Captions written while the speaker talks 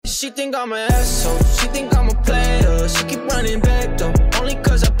She think I'm an asshole. She think I'm a player. She keep running back though, only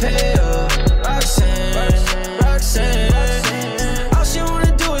cause I pay her. Roxanne, all she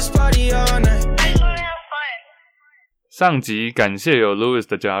wanna do is party all night. 上集感谢有 Louis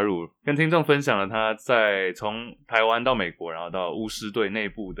的加入，跟听众分享了他在从台湾到美国，然后到巫师队内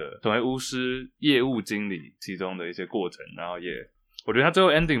部的成为巫师业务经理其中的一些过程，然后我觉得他最后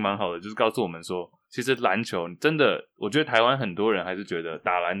ending 蛮好的，就是告诉我们说，其实篮球真的，我觉得台湾很多人还是觉得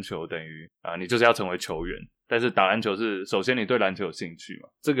打篮球等于你就是要成为球员，但是打篮球是首先你对篮球有兴趣嘛，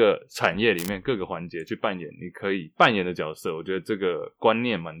这个产业里面各个环节去扮演你可以扮演的角色，我觉得这个观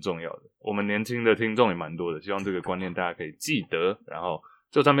念蛮重要的。我们年轻的听众也蛮多的，希望这个观念大家可以记得，然后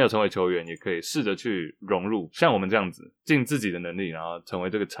就算没有成为球员，也可以试着去融入，像我们这样子尽自己的能力，然后成为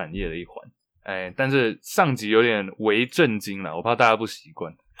这个产业的一环。但是上集有点微震惊啦，我怕大家不习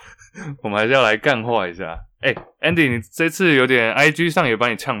惯，我们还是要来干话一下。Andy 你这次有点 IG 上也把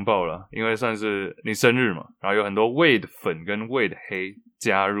你呛爆了，因为算是你生日嘛，然后有很多 Wade 粉跟 Wade 黑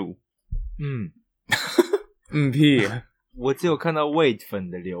加入。屁我只有看到 Wade 粉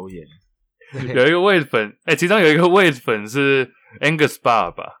的留言，有一个 Wade 粉，其中有一个 Wade 粉是 Angus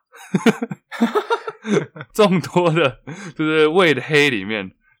爸爸众多的就是 Wade 黑里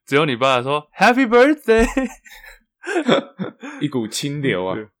面只有你爸爸说 Happy Birthday 一股清流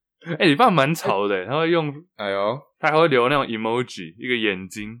啊。你爸蛮潮的，他会用他还会留那种 emoji 一个眼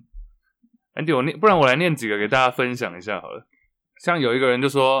睛。Andy 不然我来念几个给大家分享一下好了。像有一个人就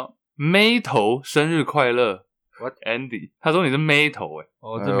说妹头生日快乐 What Andy 他说你是妹头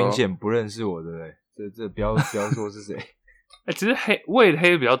这明显不认识我对不对？这不要说是谁其实Wade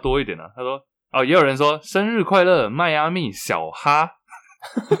黑比较多一点啊。他说也有人说生日快乐迈阿密小哈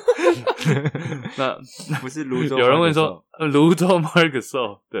那不是泸州，有人问说泸州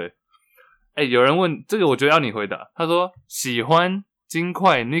Marcus 对。有人问这个我觉得要你回答，他说喜欢金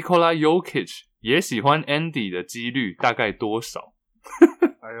块 Nikola Jokic 也喜欢 Andy 的几率大概多少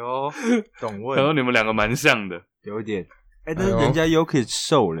懂问。他说你们两个蛮像的，有一点但是人家 Jokic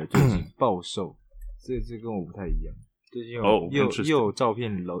瘦了，最近暴瘦，这跟我不太一样，最近又有照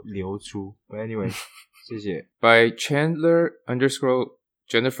片流出。But anyway 谢谢。 By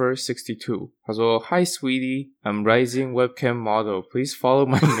Chandler_Jennifer62 他说 Hi sweetie, I'm rising webcam model. Please follow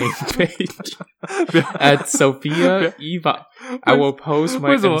my main page at Sophia Eva. I will post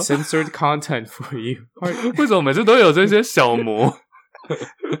my uncensored content for you. 为什么每次都有这些小模这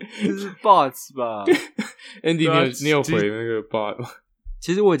是 bots 吧Andy 你有回那个 bot 吗？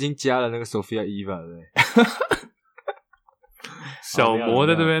其实我已经加了那个 Sophia Eva 了小模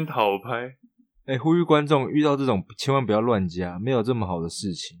在这边讨拍。呼吁观众遇到这种千万不要乱加，没有这么好的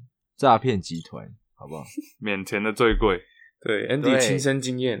事情，诈骗集团好不好？免钱的最贵。对 Andy 亲身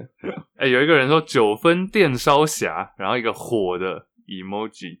经验有一个人说9分电烧侠，然后一个火的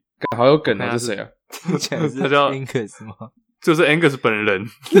emoji， 好有梗啊，是谁啊？他叫 Angus 吗？就是 Angus 本人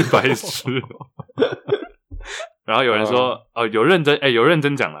白痴然后有人说有认真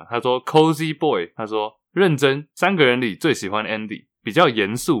讲了，他说 Cozy Boy 他说认真3个人里最喜欢 Andy， 比较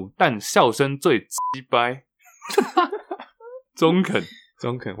严肃但笑声最鸡掰中肯，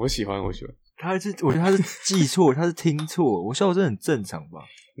我喜欢我觉得他是记错他是听错，我笑声很正常吧？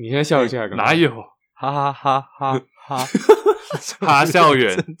你现在笑一下干嘛？哪有哈哈哈哈哈哈校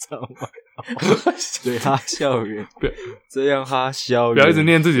园正常吗？对，哈校园这样哈校园，不要一直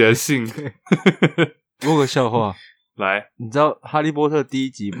念自己的姓播个笑话来，你知道哈利波特第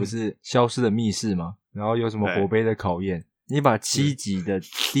1集不是消失的密室吗？然后有什么火杯的考验，你把7集的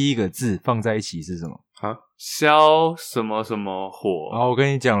第一个字放在一起是什么？消什么什么火？我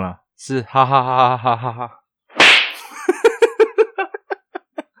跟你讲了，是哈哈哈哈哈哈哈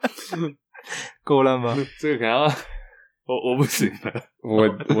够烂吗？这个可能要我不行了，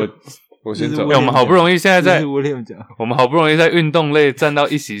我先走。我们好不容易现在我们好不容易在运动类站到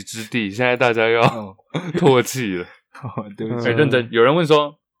一席之地，现在大家又要唾弃了。对不起。认真，有人问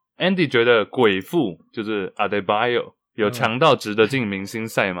说 Andy 觉得鬼父就是 Adebayo 有强到值得进明星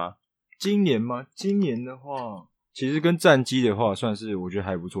赛吗？今年吗？今年的话其实跟战绩的话算是我觉得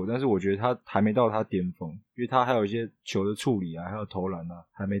还不错，但是我觉得他还没到他巅峰，因为他还有一些球的处理还有投篮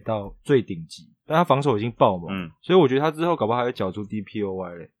还没到最顶级，但他防守已经爆嘛，所以我觉得他之后搞不好还会缴出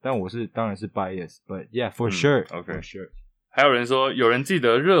DPOY 嘞，但我当然是 bias but yeah for sure OK for sure。 还有人说有人记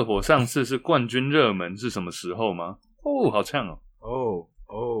得热火上次是冠军热门是什么时候吗？好呛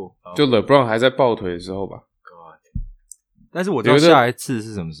就 LeBron 还在抱腿的时候吧。但是我知道下一次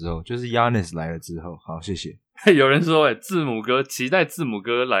是什么时候，就是 Giannis 来了之后。好，谢谢。有人说字母哥期待字母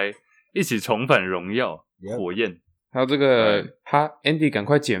哥来一起重返荣耀火焰。还有这个Andy 赶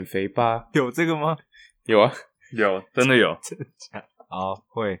快减肥吧。有这个吗？有啊，有，真的有。好，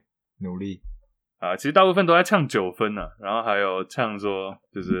会努力啊，其实大部分都在呛9分啊，然后还有呛说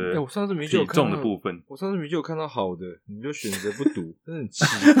就是我上次明明就有体看到重的部分，我上次明明就有看到好的，你们就选择不读，真的很奇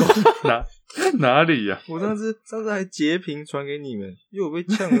怪。哪里呀？我上次还截屏传给你们，因为我被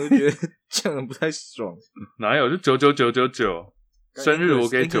呛了，就觉得呛得不太爽。哪有？就99999，生日我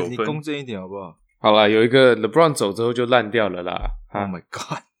给9你分，公正一点好不好好啦，有一个 LeBron 走之后就烂掉了啦。 ？Oh my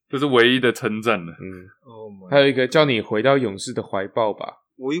god！ 这是唯一的称赞了。Oh my！ 还有一个叫你回到勇士的怀抱吧。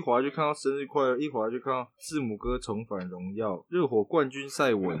我一滑就看到生日快乐，一滑就看到字母哥重返荣耀，热火冠军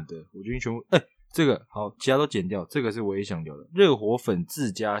赛稳的，我决定全部这个好，其他都剪掉，这个是我也想聊的。热火粉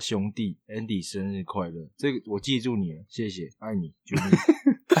自家兄弟 Andy 生日快乐，这个我记住你了，谢谢，爱你，祝你，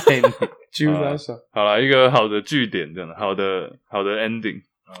爱你，祝拉萨。好啦，一个好的句点，真的好的 ending。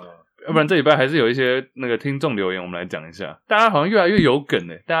要不然这礼拜还是有一些那个听众留言，我们来讲一下。大家好像越来越有梗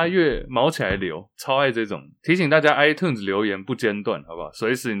诶，大家越毛起来留，超爱这种。提醒大家 iTunes 留言不间断，好不好？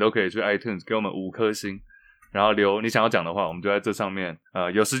随时你都可以去 iTunes 给我们5颗星，然后留你想要讲的话，我们就在这上面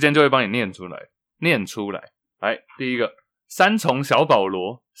有时间就会帮你念出来。来，第一个三重小保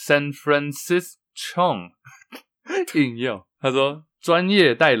罗 San Francisco Chong 硬要他说专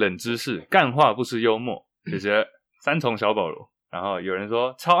业带冷知识，干话不失幽默，谢谢三重小保罗。然后有人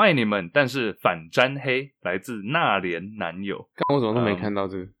说超爱你们，但是反沾黑，来自纳连男友。我怎么都没看到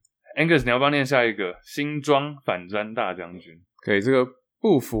这个。Angus 你要不要念下一个？新庄反沾大将军。可以，这个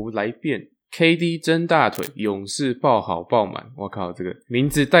不服来辩 KD 真大腿，勇士爆好爆满。我靠，这个名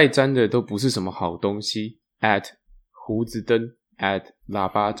字带沾的都不是什么好东西。at 胡子灯 at 喇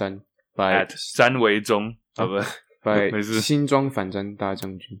叭沾 at 詹维忠不by 新庄反沾大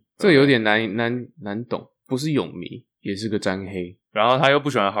将军。这个有点难懂，不是泳迷也是个沾黑，然后他又不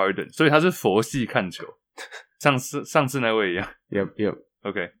喜欢 Harden， 所以他是佛系看球，上次那位一样。Yep.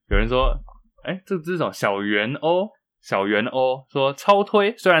 OK， 有人说，这是什么？小圆欧说超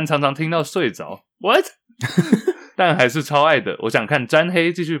推，虽然常常听到睡着 ，What？ 但还是超爱的。我想看沾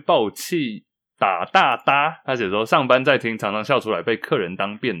黑继续爆气打大搭。他写说上班在听，常常笑出来，被客人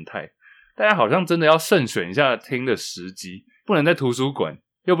当变态。大家好像真的要慎选一下听的时机，不能在图书馆，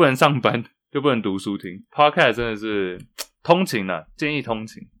又不能上班。就不能读书听 Podcast 真的是通勤啦，建议通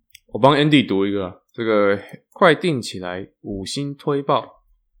勤。我帮 Andy 读一个这个快定起来5星推爆。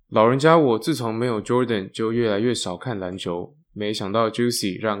老人家我自从没有 Jordan 就越来越少看篮球，没想到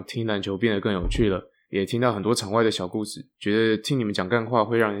Juicy 让听篮球变得更有趣了，也听到很多场外的小故事，觉得听你们讲干话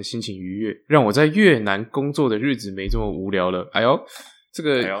会让人心情愉悦，让我在越南工作的日子没这么无聊了。这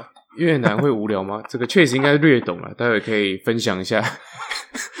个越南会无聊吗？这个确实应该略懂了，待会可以分享一下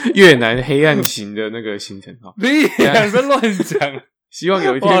越南黑暗型的那个行程。你别乱讲。希望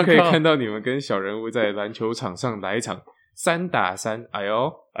有一天可以看到你们跟小人物在篮球场上来一场3打3。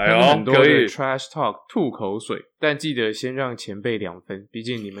很多的 trash talk 吐口水，但记得先让前辈2分，毕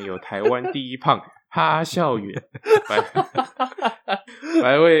竟你们有台湾第一胖哈校园。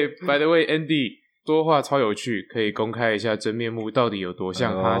by the way Andy 说话超有趣，可以公开一下真面目到底有多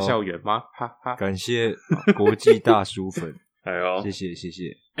像哈校园吗？哈哈，感谢国际大叔粉。谢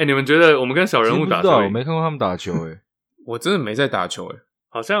谢。你们觉得我们跟小人物打球？我没看过他们打球我真的没在打球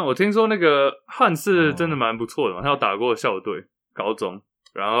好像我听说那个汉士真的蛮不错的嘛，他有打过校队高中，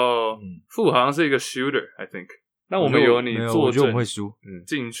然后傅好像是一个 shooter I think。那我们有你坐我觉得我们会输。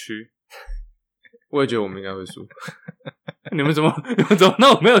禁区。我也觉得我们应该会输。你们怎么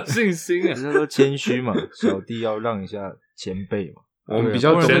那么没有信心啊？这都谦虚嘛，小弟要让一下前辈嘛。我们比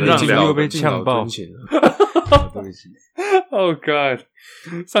较懂得敬老，又被呛爆。对不起。Oh God！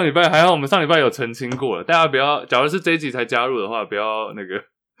 上礼拜还好，我们上礼拜有澄清过了，大家不要，假如是这一集才加入的话，不要那个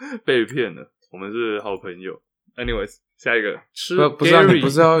被骗了，我们是好朋友。Anyways， 下一个不是你不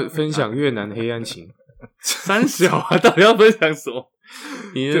是要分享越南黑暗情？三小啊，到底要分享什么？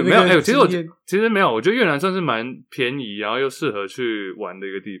没有，其实没有，我觉得越南算是蛮便宜，然后又适合去玩的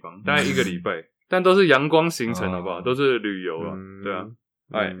一个地方，大概1个礼拜，但都是阳光行程，好不好？都是旅游啊，对啊。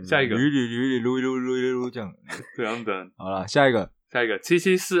下一个撸这样，这样子。好了，下一个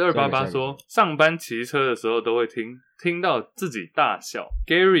7742888说，上班骑车的时候都会听到自己大笑。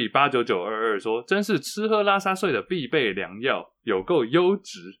Gary 89922说，真是吃喝拉撒睡的必备良药，有够优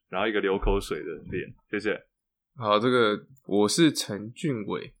质。然后一个流口水的脸，谢谢。好，这个我是陈俊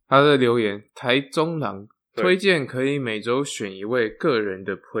伟，他的留言台中狼推荐可以每周选一位个人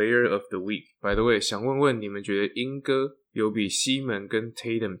的 Player of the Week。 By the way， 想问问你们觉得英哥有比西门跟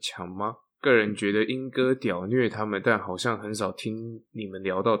Tatum 强吗？个人觉得英哥屌虐他们，但好像很少听你们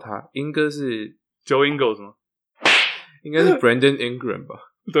聊到他。英哥是 Joe Ingles 吗？应该是 Brandon Ingram 吧。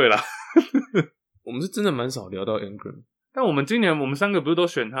对啦。我们是真的蛮少聊到 Ingram， 但我们今年我们3个不是都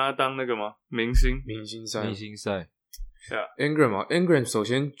选他当那个吗？明星赛。Ingram 啊 ，Ingram 首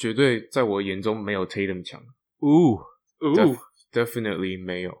先绝对在我眼中没有 Tatum 强，definitely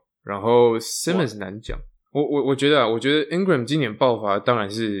没有。然后 Simmons 难讲，我觉得Ingram 今年爆发，当然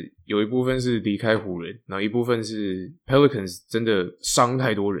是有一部分是离开湖人，然后一部分是 Pelicans 真的伤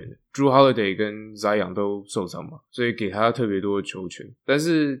太多人了 ，Drew Holiday 跟 Zion 都受伤嘛，所以给他特别多的球权。但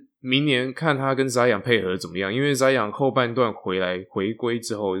是明年看他跟 Zion 配合怎么样，因为 Zion 后半段回归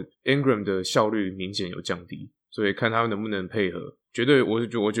之后 ，Ingram 的效率明显有降低，所以看他们能不能配合。绝对，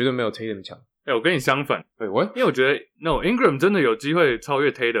我觉得没有 Tatum 强。我跟你相反，我因为我觉得 Ingram 真的有机会超越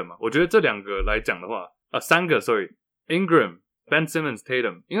Tatum 嘛。我觉得这两个来讲的话，3个 Ingram、Ben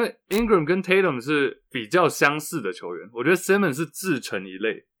Simmons、Tatum， 因为 Ingram 跟 Tatum 是比较相似的球员，我觉得 Simmons 是自成一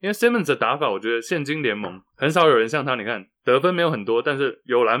类，因为 Simmons 的打法，我觉得现今联盟很少有人像他，你看得分没有很多，但是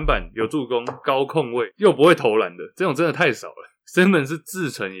有篮板、有助攻、高控卫，又不会投篮的，这种真的太少了。Simmons 是自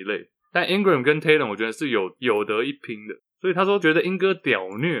成一类，但 Ingram 跟 Tatum 我觉得是有得一拼的。所以他说觉得英哥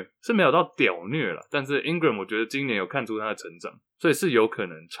屌虐是没有到屌虐啦，但是 Ingram 我觉得今年有看出他的成长，所以是有可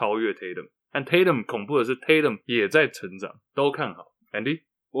能超越 Tatum。但 Tatum 恐怖的是 Tatum 也在成长，都看好。Andy，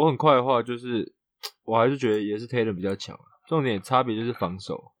 我很快的话就是我还是觉得也是 Tatum 比较强，重点差别就是防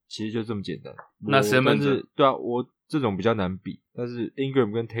守，其实就这么简单。那 Simmons 对啊，我这种比较难比，但是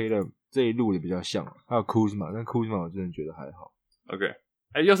Ingram 跟 Tatum 这一路也比较像，还有 Kuzma， 但 Kuzma 我真的觉得还好。OK，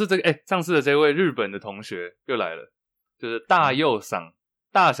 又是这个上次的这位日本的同学又来了。就是大佑桑，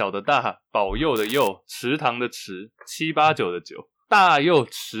大小的大，保佑的佑，池塘的池，789的9，大佑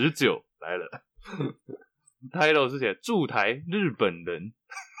持久来了。title 是写驻台日本人。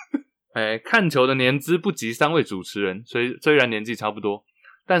看球的年资不及3位主持人，虽然年纪差不多，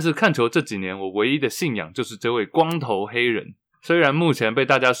但是看球这几年我唯一的信仰就是这位光头黑人。虽然目前被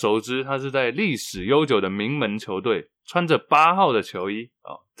大家熟知他是在历史悠久的名门球队穿着8号的球衣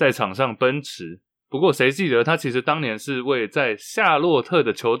在场上奔驰，不过谁记得他其实当年是为在夏洛特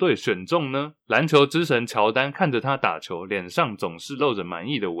的球队选中呢？篮球之神乔丹看着他打球，脸上总是露着满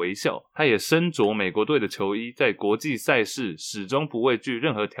意的微笑。他也身着美国队的球衣，在国际赛事始终不畏惧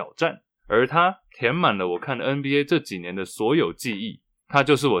任何挑战。而他填满了我看 NBA 这几年的所有记忆。他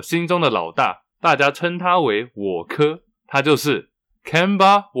就是我心中的老大，大家称他为我科，他就是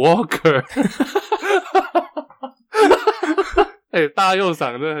Kemba Walker。大右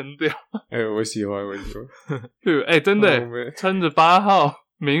嗓真的很屌。我喜欢。对，真的穿着8号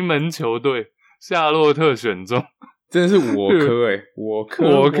名门球队夏洛特选中，真的是我科我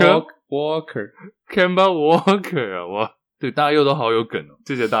科 Walker Kemba Walker 啊，哇，对，大右都好有梗哦，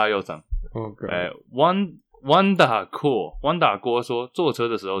谢谢大右嗓。Wanda Core 说坐车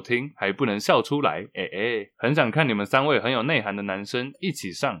的时候听还不能笑出来，很想看你们3位很有内涵的男生一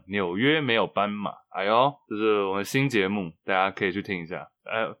起上纽约没有斑马。哎呦，这是我们新节目，大家可以去听一下。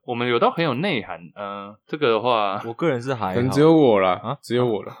我们有到很有内涵，这个的话我个人是还好，可能只有我啦，只有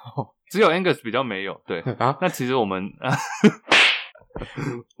我啦。只有 Angus 比较没有，对那其实我们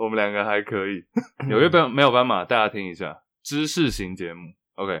我们2个还可以。纽约没有斑马，大家听一下，知识型节目。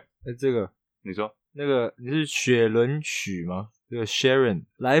 OK， 这个你说那个你是雪伦许吗？这个 Sharon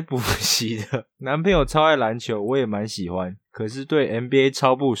来补习的，男朋友超爱篮球，我也蛮喜欢，可是对 NBA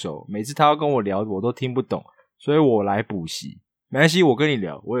超不熟，每次他要跟我聊我都听不懂，所以我来补习。没关系，我跟你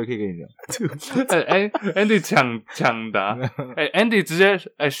聊，我也可以跟你聊。Andy 抢答Andy 直接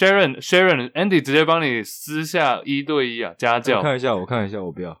Sharon Andy 直接帮你私下1对1啊，家教。我看一下，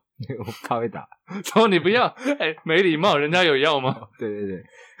我不要，我怕被打。说你不要，没礼貌，人家有要吗？对，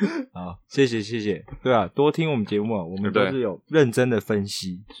好，谢谢。对啊，多听我们节目啊，我们都是有认真的分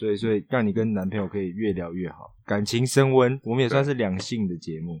析，所以让你跟男朋友可以越聊越好，感情升温。我们也算是两性的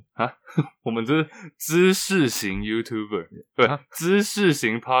节目啊，我们这是知识型 YouTuber， 对，知识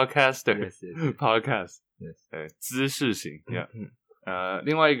型 Podcaster， Podcast， 知识型。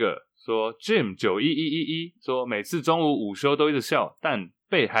另外一个说 Jim 91111说每次中午午休都一直笑，但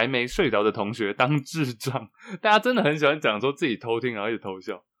被还没睡着的同学当智障。大家真的很喜欢讲说自己偷听然后一直偷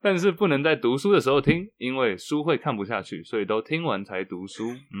笑，但是不能在读书的时候听，因为书会看不下去，所以都听完才读书。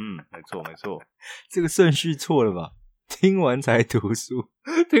没错。这个顺序错了吧？听完才读书，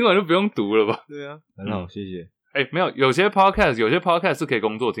听完就不用读了吧？对啊，很好，谢谢。没有，有些 podcast 是可以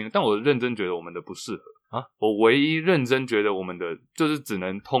工作听，但我认真觉得我们的不适合啊。我唯一认真觉得我们的就是只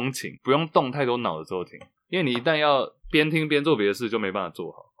能通勤，不用动太多脑的时候听，因为你一旦要边听边做别的事就没办法做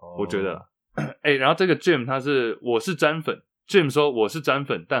好，我觉得啦。然后这个 Jim 我是沾粉 Jim 说我是沾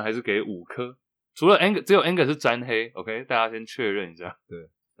粉，但还是给5颗，除了 只有 Angus 是沾黑 OK， 大家先确认一下。对，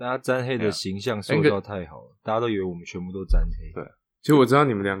大家沾黑的形象塑造太好了，大家都以为我们全部都沾黑。对，其实我知道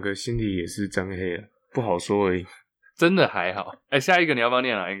你们2个心里也是沾黑了，不好说而已。真的还好。下一个你要不要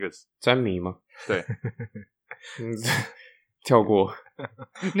念啊 Angus？ 沾迷吗？对跳过。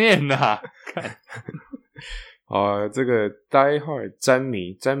念啊，看。好，这个 Die Hard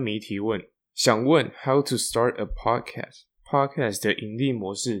詹迷提问，想问 How to start a podcast 的盈利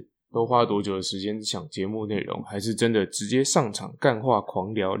模式都花多久的时间想节目内容，还是真的直接上场干话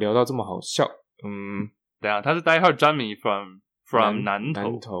狂聊到这么好笑？等一下，他是 Die Hard 詹迷 from 南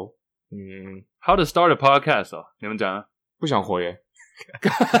投。How to start a podcast 哦，你们讲啊？不想回耶。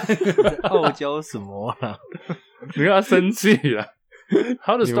傲娇什么啊？你要生气了。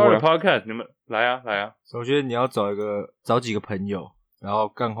How to start a podcast？ 你们来啊！我觉得你要找几个朋友，然后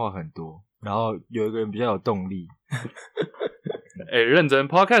干话很多，然后有一个人比较有动力。认真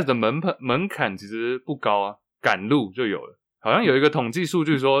podcast 的门槛其实不高啊，赶路就有了。好像有一个统计数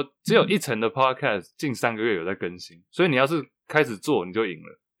据说，只有1成的 podcast 近3个月有在更新，所以你要是开始做，你就赢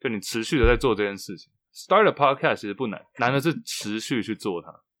了。就你持续的在做这件事情。Start a podcast 其实不难，难的是持续去做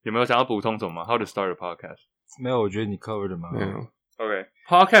它。有没有想要补充什么吗？ How to start a podcast？ 没有，我觉得你 cover 的蛮好。没有。OK，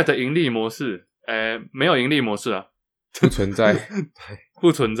 podcast 的盈利模式，没有盈利模式啊，不存在，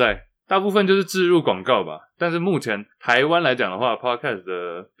不存在。大部分就是置入广告吧。但是目前台湾来讲的话 ，podcast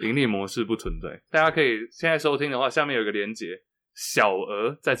的盈利模式不存在。大家可以现在收听的话，下面有一个连结，小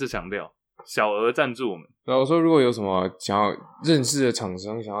额再次强调，小额赞助我们。然后我说，如果有什么想要认识的厂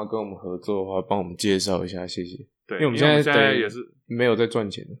商想要跟我们合作的话，帮我们介绍一下，谢谢。对，因为我们现在也是没有在赚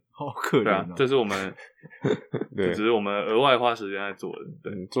钱的，好可怜对啊，这是我们对，只是我们额外花时间在做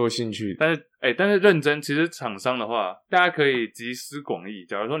的，对，做兴趣。但是认真，其实厂商的话，大家可以集思广益。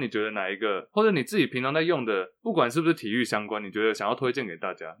假如说你觉得哪一个，或者你自己平常在用的，不管是不是体育相关，你觉得想要推荐给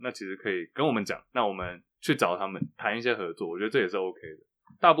大家，那其实可以跟我们讲，那我们去找他们谈一些合作，我觉得这也是 OK 的。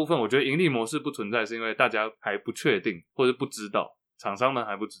大部分我觉得盈利模式不存在，是因为大家还不确定，或者不知道，厂商们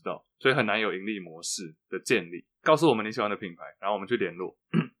还不知道，所以很难有盈利模式的建立。告诉我们你喜欢的品牌，然后我们去联络。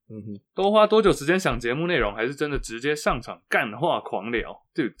多花多久时间想节目内容，还是真的直接上场干话狂聊？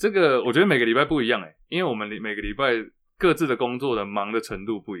对，这个我觉得每个礼拜不一样因为我们每个礼拜各自的工作的忙的程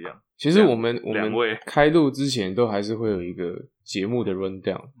度不一样。其实我们开录之前都还是会有一个节目的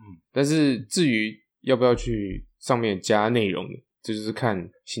rundown，但是至于要不要去上面加内容，这就是看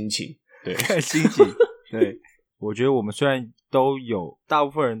心情。对，看心情。对，我觉得我们虽然都有，大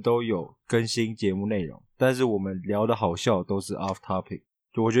部分人都有更新节目内容，但是我们聊的好笑都是 off topic，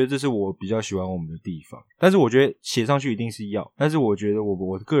 就我觉得这是我比较喜欢我们的地方。但是我觉得写上去一定是要，但是我觉得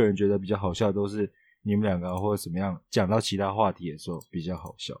我个人觉得比较好笑都是你们两个或者怎么样讲到其他话题的时候比较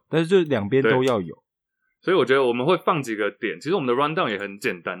好笑，但是就两边都要有。所以我觉得我们会放几个点，其实我们的 rundown 也很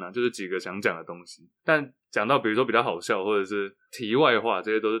简单就是几个想讲的东西，但讲到比如说比较好笑或者是题外话，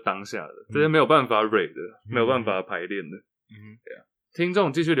这些都是当下的，这些没有办法 rate 的，没有办法排练的。对啊。听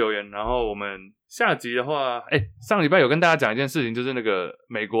众继续留言，然后我们下集的话，上礼拜有跟大家讲一件事情，就是那个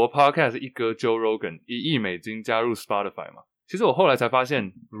美国 podcast 一哥 Joe Rogan 1亿美金加入 Spotify 嘛。其实我后来才发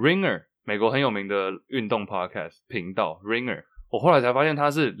现 Ringer 美国很有名的运动 podcast 频道 Ringer， 我后来才发现他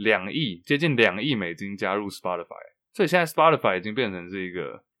是接近2亿美金加入 Spotify， 所以现在 Spotify 已经变成是一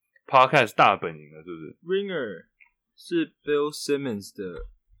个 podcast 大本营了，是不是？ Ringer 是 Bill Simmons 的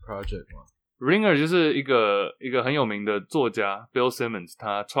project 吗？Ringer 就是一个很有名的作家 Bill Simmons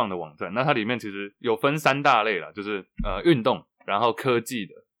他创的网站，那它里面其实有分3大类啦，就是运动，然后科技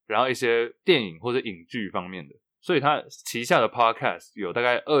的，然后一些电影或者影剧方面的，所以他旗下的 podcast 有大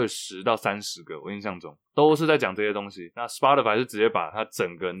概20到30个，我印象中都是在讲这些东西。那 Spotify 是直接把它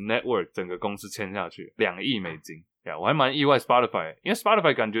整个 network 整个公司签下去，2亿美金。我还蛮意外 Spotify， 因为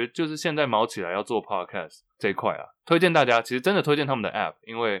Spotify 感觉就是现在毛起来要做 podcast 这一块推荐大家，其实真的推荐他们的 app，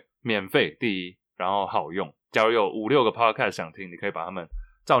 因为免费第一，然后好用。假如有5-6个 podcast 想听，你可以把他们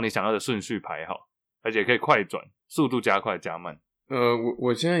照你想要的顺序排好，而且可以快转，速度加快加慢。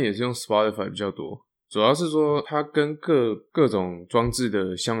我现在也是用 Spotify 比较多，主要是说它跟各种装置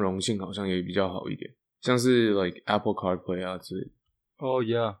的相容性好像也比较好一点，像是 like Apple CarPlay 之类的。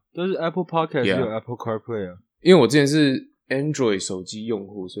yeah， 但是 Apple Podcast 也有 Apple CarPlay 因为我之前是 Android 手机用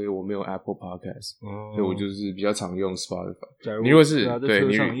户，所以我没有 Apple Podcast，所以我就是比较常用 Spotify。你如果是在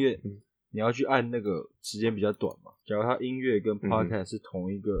车上，因为你要去按那个时间比较短嘛。假如它音乐跟 Podcast 是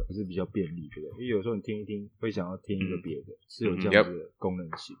同一个，还是比较便利，对不对？因为有时候你听一听会想要听一个别的，是有这样子的功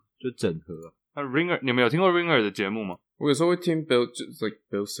能性，就整合那 Ringer 你们有听过 Ringer 的节目吗？我有时候会听 Bill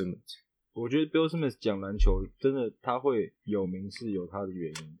Simmons。我觉得 Bill Simmons 讲篮球真的他会有名是有他的原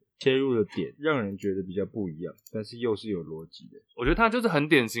因的。切入的点让人觉得比较不一样，但是又是有逻辑的。我觉得他就是很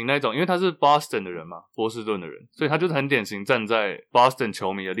典型那种，因为他是 Boston 的人嘛，波士顿的人，所以他就是很典型站在 Boston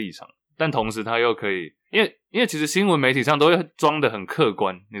球迷的立场，但同时他又可以，因为其实新闻媒体上都会装得很客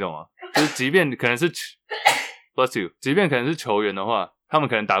观，你懂吗？就是即便可能是bless you， 即便可能是球员的话，他们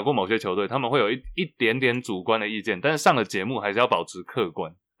可能打过某些球队，他们会有一点点主观的意见，但是上了节目还是要保持客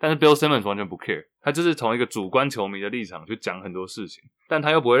观。但是 Bill Simmons 完全不 care， 他就是从一个主观球迷的立场去讲很多事情，但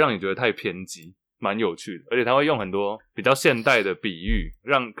他又不会让你觉得太偏激，蛮有趣的。而且他会用很多比较现代的比喻，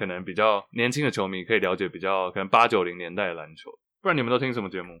让可能比较年轻的球迷可以了解比较可能80-90年代的篮球。不然你们都听什么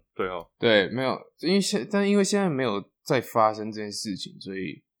节目？最后对，没有，因为现在没有在发生这件事情，所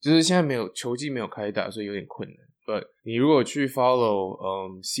以就是现在没有球季没有开打，所以有点困难。But 你如果去 follow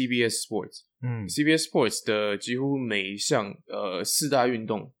CBS Sports，CBS Sports 的几乎每一项4大运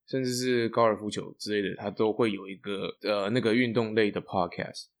动，甚至是高尔夫球之类的，它都会有一个那个运动类的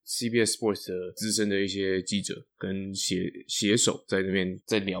podcast。CBS Sports 的资深的一些记者跟写手在那边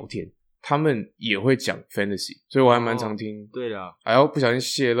在聊天，他们也会讲 fantasy， 所以我还蛮常听。对啦，还要不小心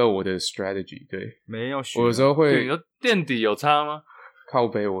泄露我的 strategy， 对，没人要学。我有时候会，你说垫底有差吗？靠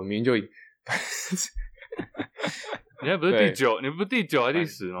北，我明明就你还不是第9，你不是第9还是第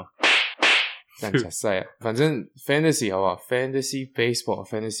10吗？干假赛啊，反正 fantasy 好不好 ？fantasy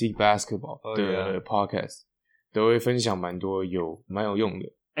baseball、fantasy basketball 的 podcast 都会分享蛮多蛮有用的。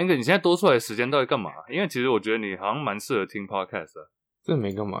Angus， 你现在多出来的时间到底干嘛？因为其实我觉得你好像蛮适合听 podcast 的。这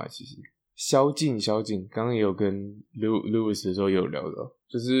没干嘛，其实宵禁，刚刚也有跟 Lewis 的时候也有聊到，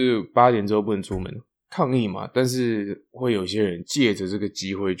就是8点之后不能出门抗议嘛，但是会有些人借着这个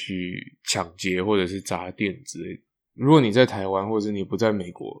机会去抢劫或者是砸店之类的。如果你在台湾或者是你不在美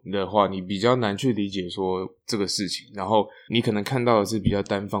国的话，你比较难去理解说这个事情，然后你可能看到的是比较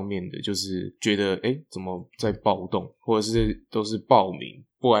单方面的，就是觉得怎么在暴动，或者是都是暴民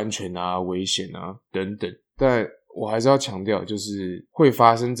不安全啊、危险啊等等。但我还是要强调，就是会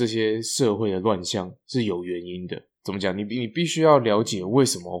发生这些社会的乱象是有原因的。怎么讲？你必须要了解为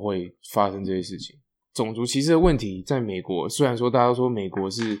什么会发生这些事情。种族歧视的问题在美国，虽然说大家都说美国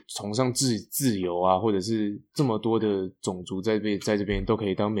是崇尚自由啊，或者是这么多的种族在这边都可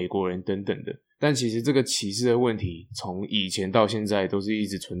以当美国人等等的，但其实这个歧视的问题从以前到现在都是一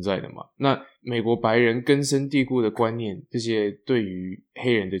直存在的嘛。那美国白人根深蒂固的观念，这些对于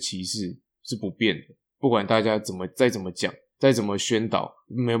黑人的歧视是不变的，不管大家再怎么讲，再怎么宣导，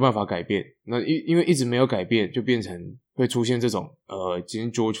没有办法改变。那因为一直没有改变，就变成会出现这种今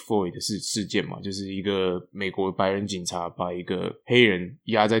天 George Floyd 的事件嘛，就是一个美国白人警察把一个黑人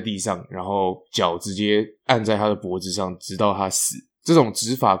压在地上，然后脚直接按在他的脖子上，直到他死。这种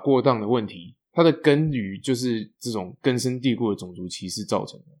执法过当的问题，它的根源就是这种根深蒂固的种族歧视造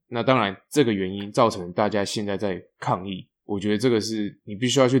成的。那当然，这个原因造成大家现在在抗议。我觉得这个是你必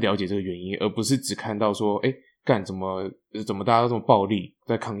须要去了解这个原因，而不是只看到说，干怎么大家都这么暴力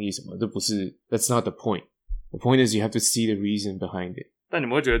在抗议什么？这不是 ，That's not the point. The point is you have to see the reason behind it. 但你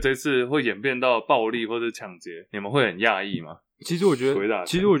们会觉得这次会演变到暴力或者抢劫，你们会很讶异吗？其实我觉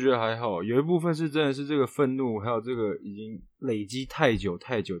得还好，有一部分是真的是这个愤怒，还有这个已经累积太久，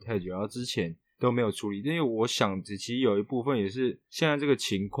然后之前都没有处理。因为我想其实有一部分也是现在这个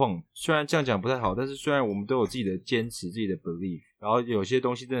情况，虽然这样讲不太好，但是虽然我们都有自己的坚持、自己的 belief， 然后有些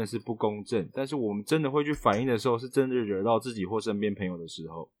东西真的是不公正，但是我们真的会去反应的时候，是真的惹到自己或身边朋友的时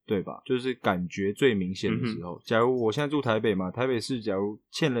候，对吧？就是感觉最明显的时候。假如我现在住台北嘛，台北市假如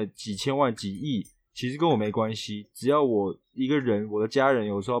欠了几千万、几亿，其实跟我没关系，只要我一个人，我的家人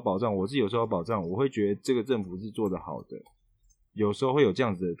有时候要保障，我自己有时候要保障，我会觉得这个政府是做得好的。有时候会有这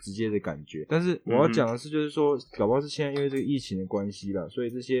样子的直接的感觉，但是我要讲的是，就是说，搞不好是现在因为这个疫情的关系啦，所以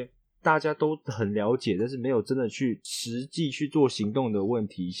这些大家都很了解，但是没有真的去实际去做行动的问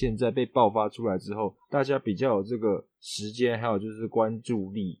题，现在被爆发出来之后，大家比较有这个时间，还有就是关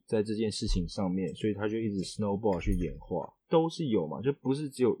注力在这件事情上面，所以它就一直 snowball 去演化，都是有嘛，就不是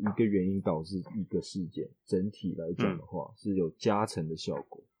只有一个原因导致一个事件，整体来讲的话，是有加成的效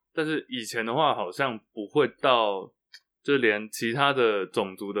果。但是以前的话，好像不会到。就连其他的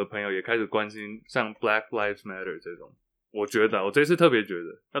种族的朋友也开始关心像 Black Lives Matter 这种，我觉得我这次特别觉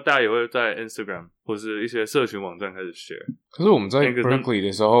得，那大家也会在 Instagram 或是一些社群网站开始 share。可是我们在 Berkeley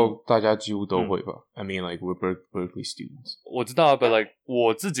的时候，大家几乎都会吧？I mean, like we're Berkeley students。我知道 ，but like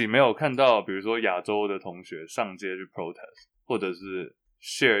我自己没有看到，比如说亚洲的同学上街去 protest， 或者是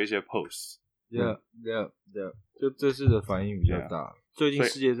share 一些 posts。Yeah， 就这次的反应比较大。最近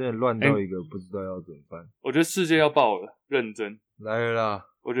世界真的乱到一个不知道要怎么办。我觉得世界要爆了，认真来了啦！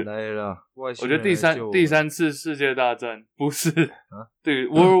我觉得来了啦！我觉得第三次世界大战不是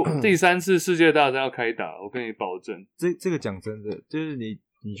第三次世界大战要开打，我跟你保证。这个讲真的，就是你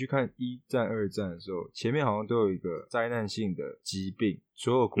你去看1战2战的时候，前面好像都有一个灾难性的疾病，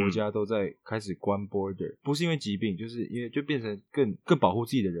所有国家都在开始关 border，不是因为疾病，就是因为就变成更保护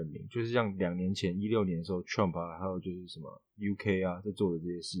自己的人民，就是像2年前16年的时候 Trump 啊，还有就是什么 UK 啊在做的这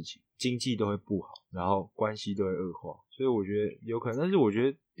些事情，经济都会不好，然后关系都会恶化，所以我觉得有可能。但是我觉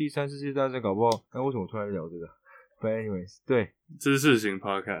得第3次世界大战搞不好，那为什么突然聊这个 ？But anyways， 对，知识型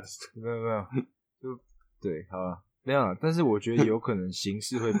podcast， 没有，就对，好了。那样，但是我觉得有可能形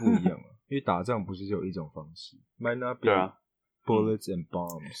式会不一样因为打仗不是只有一种方式 ，might not be bullets and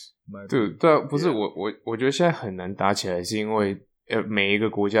bombs。对啊，不是我觉得现在很难打起来，是因为每一个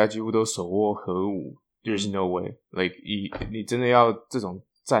国家几乎都手握核武 ，there's no way。like 你真的要这种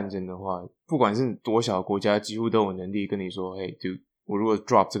战争的话，不管是多小的国家，几乎都有能力跟你说，嘿 ，dude， 我如果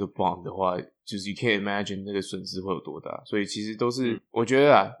drop 这个 bomb 的话，就是 you can't imagine 那个损失会有多大。所以其实都是，我觉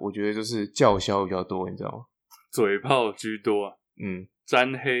得就是叫嚣比较多，你知道吗？嘴炮居多啊，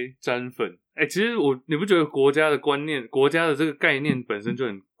沾黑沾粉。其实你不觉得国家的观念、国家的这个概念本身就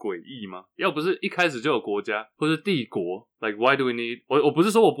很诡异吗？要不是一开始就有国家或是帝国 ，like why do we need？ 我不是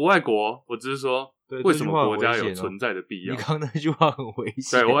说我不爱国，我只是说为什么国家有存在的必要？你刚刚那句话很危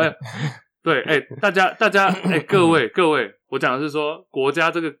险。对，大家，各位，我讲的是说国家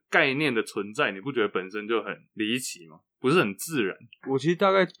这个概念的存在，你不觉得本身就很离奇吗？不是很自然。我其实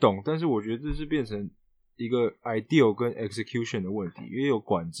大概懂，但是我觉得这是变成一个 ideal 跟 execution 的问题，因为有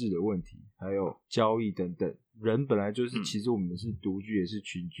管制的问题，还有交易等等。人本来就是，其实我们是独居，也是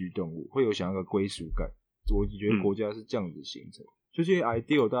群居动物，会有想要个归属感。我觉得国家是这样子形成，就是因为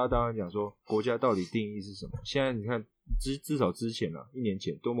ideal， 大家当然讲说国家到底定义是什么？现在你看，至少之前1年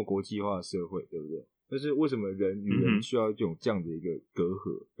前，多么国际化的社会，对不对？但是为什么人与人需要这样的一个隔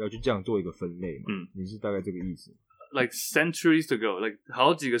阂，要去这样做一个分类嘛？你是大概这个意思？Like centuries ago, like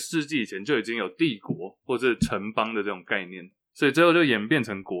好几个世纪以前就已经有帝国或者城邦的这种概念，所以最后就演变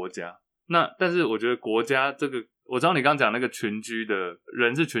成国家。但是我觉得国家这个，我知道你刚刚讲那个群居的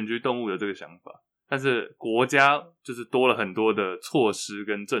人是群居动物的这个想法，但是国家就是多了很多的措施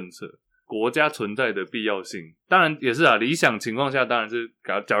跟政策。国家存在的必要性，当然也是理想情况下当然是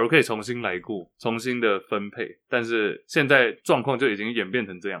假如可以重新来过，重新的分配，但是现在状况就已经演变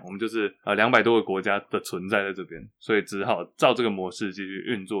成这样，我们就是200多个国家的存在在这边，所以只好照这个模式继续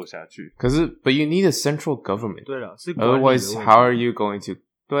运作下去。可是 but you need a central government。 对啦，是 otherwise how are you going to？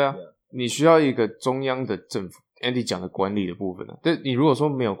 对啊，你需要一个中央的政府。 Andy 讲的管理的部分但你如果说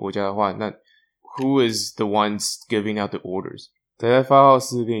没有国家的话，那 who is the ones giving out the orders？谁来发号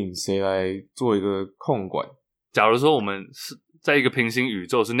施令？谁来做一个控管？假如说我们是在一个平行宇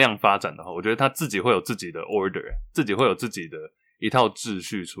宙是那样发展的话，我觉得他自己会有自己的 order， 自己会有自己的一套秩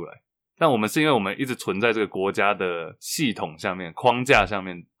序出来。但我们是因为我们一直存在这个国家的系统下面、框架下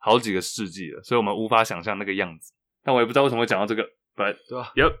面好几个世纪了，所以我们无法想象那个样子。但我也不知道为什么会讲到这个 ，but 对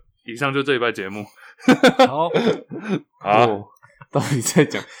吧？Yep， 以上就这一拜节目。好，到底在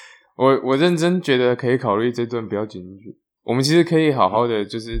讲？我认真觉得可以考虑这段不要剪进去。我们其实可以好好的，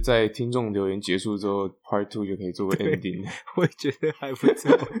就是在听众留言结束之后 ，Part 2就可以做个 ending。我也觉得还不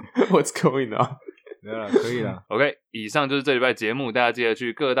错。What's going on？ 没有啦，可以啦。OK， 以上就是这礼拜节目，大家记得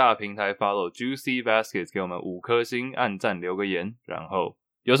去各大平台 follow Juicy Baskets， 给我们5颗星，按赞留个言，然后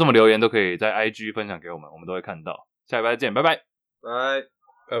有什么留言都可以在 IG 分享给我们，我们都会看到。下礼拜见，拜拜，拜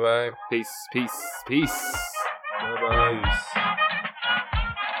拜拜 ，peace， 拜拜。